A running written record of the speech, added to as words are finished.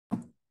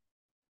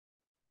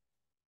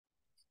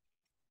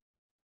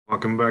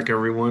Welcome back,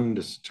 everyone.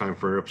 This is time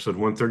for episode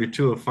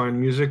 132 of Fine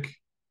Music.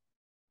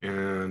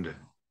 And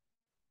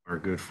our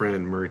good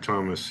friend Murray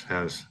Thomas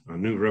has a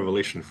new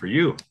revelation for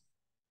you.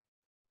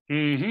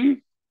 hmm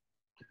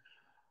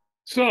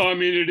So,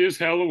 it is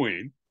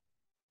Halloween.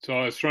 So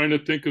I was trying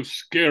to think of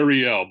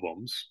scary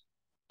albums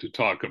to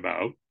talk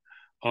about,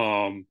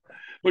 um,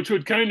 which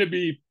would kind of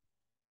be,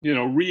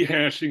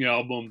 rehashing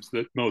albums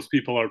that most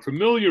people are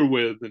familiar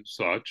with and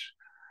such.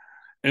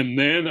 And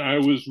then I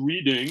was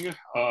reading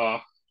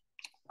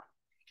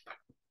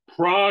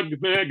Prague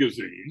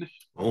Magazine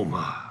Oh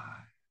my.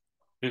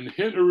 and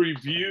hit a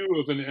review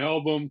of an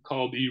album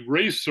called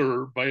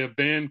Eraser by a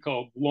band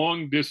called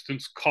Long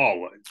Distance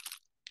Calling,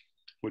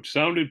 which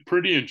sounded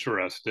pretty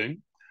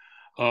interesting.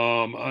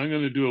 I'm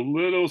going to do a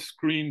little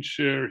screen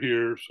share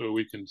here so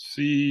we can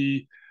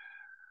see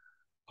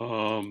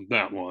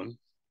that one.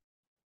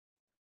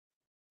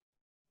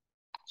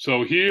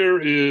 So here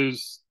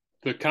is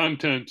the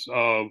contents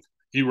of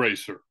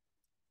Eraser.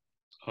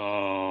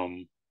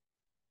 Um,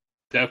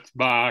 Death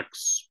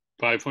Box,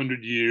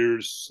 500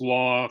 Years,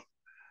 Sloth,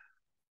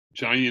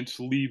 Giants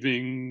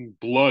Leaving,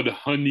 Blood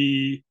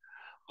Honey.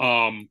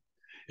 Um,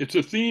 it's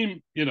a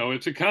theme,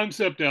 it's a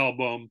concept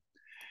album,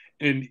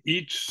 and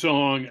each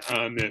song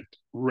on it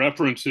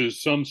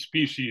references some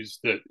species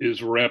that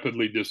is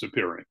rapidly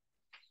disappearing.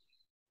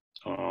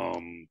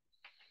 Um,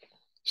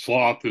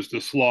 Sloth is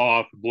the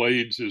sloth,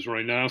 Blades is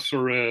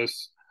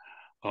rhinoceros,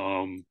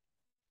 um,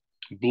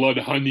 Blood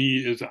Honey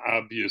is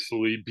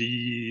obviously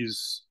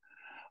bees.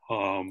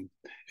 And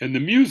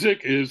the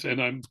music is,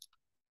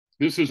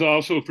 this is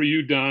also for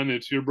you, Don,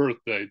 it's your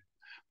birthday.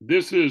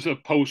 This is a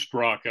post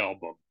rock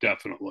album,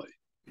 definitely.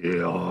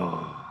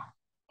 Yeah.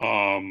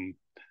 Um,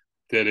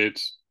 that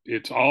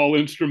it's all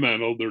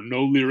instrumental. There are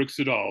no lyrics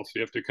at all, so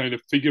you have to kind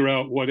of figure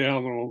out what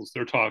animals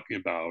they're talking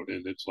about,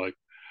 and it's like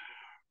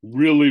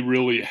really,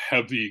 really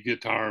heavy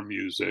guitar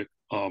music.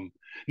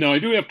 Now I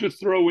do have to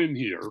throw in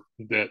here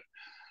that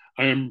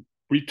I am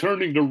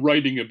returning to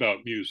writing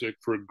about music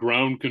for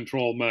Ground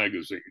Control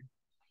Magazine,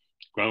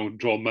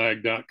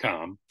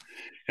 groundcontrolmag.com.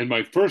 And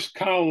my first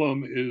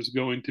column is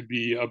going to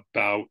be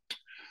about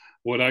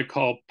what I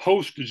call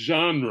post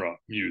genre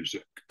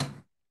music,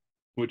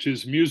 which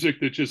is music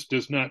that just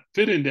does not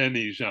fit into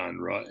any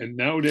genre. And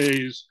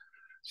nowadays,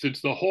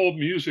 since the whole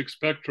music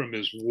spectrum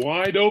is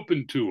wide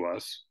open to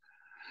us,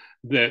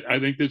 that I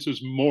think this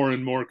is more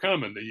and more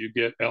common that you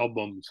get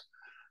albums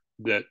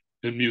that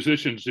and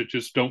musicians that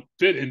just don't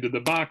fit into the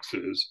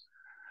boxes.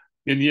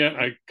 And yet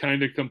I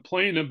kind of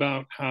complain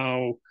about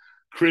how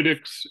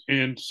critics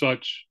and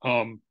such,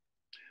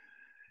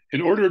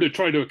 in order to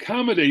try to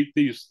accommodate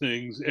these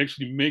things,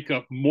 actually make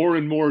up more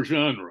and more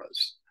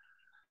genres.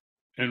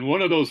 And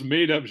one of those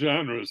made up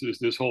genres is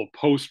this whole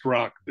post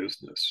rock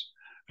business.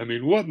 I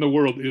mean, what in the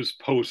world is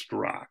post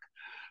rock?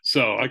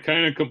 So I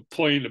kind of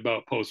complain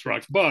about post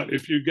rock, but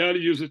if you got to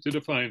use it to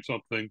define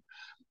something,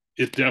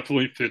 it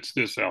definitely fits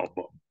this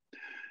album.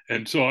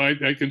 And so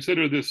I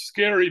consider this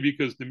scary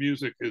because the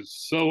music is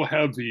so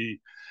heavy.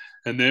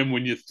 And then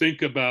when you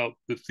think about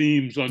the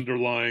themes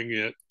underlying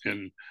it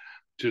and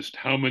just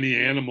how many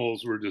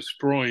animals we're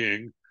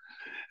destroying.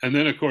 And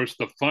then, of course,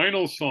 the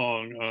final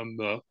song on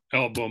the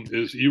album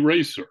is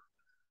Eraser,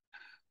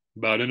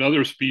 about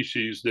another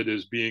species that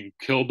is being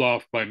killed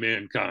off by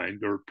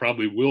mankind, or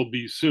probably will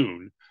be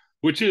soon,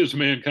 which is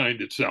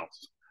mankind itself.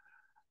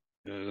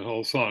 And the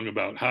whole song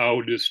about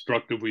how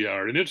destructive we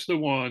are. And it's the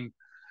one,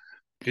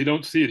 you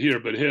don't see it here,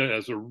 but it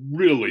has a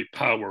really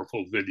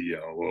powerful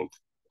video of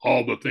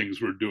all the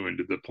things we're doing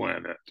to the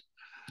planet.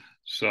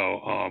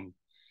 So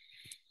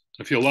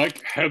if you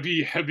like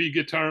heavy, heavy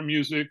guitar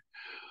music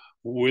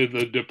with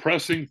a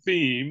depressing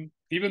theme,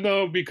 even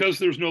though because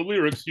there's no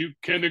lyrics, you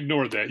can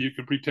ignore that. You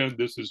can pretend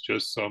this is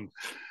just some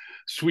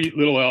sweet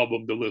little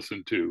album to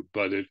listen to,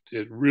 but it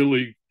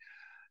really,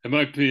 in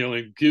my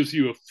feeling, gives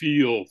you a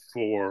feel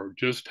for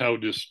just how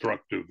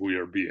destructive we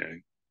are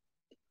being.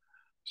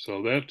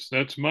 So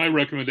that's my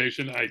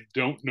recommendation. I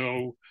don't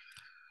know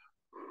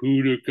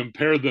who to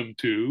compare them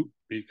to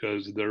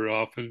because they're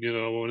often,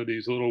 one of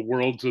these little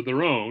worlds of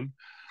their own.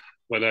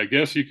 But I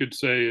guess you could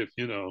say if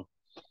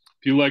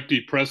you like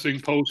depressing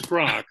post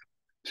rock,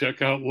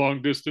 check out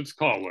Long Distance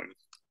Calling.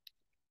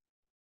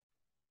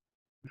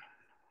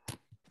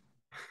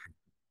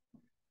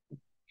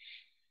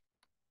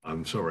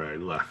 I'm sorry I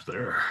left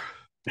there.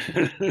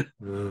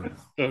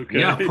 Okay.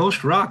 Yeah,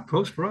 post rock.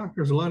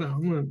 There's a lot of.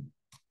 I'm gonna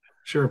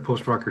share a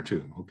post rocker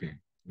too. Okay.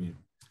 Yeah.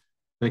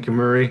 Thank you,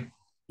 Murray.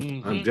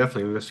 I'm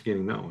definitely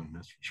investigating that one.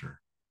 That's for sure.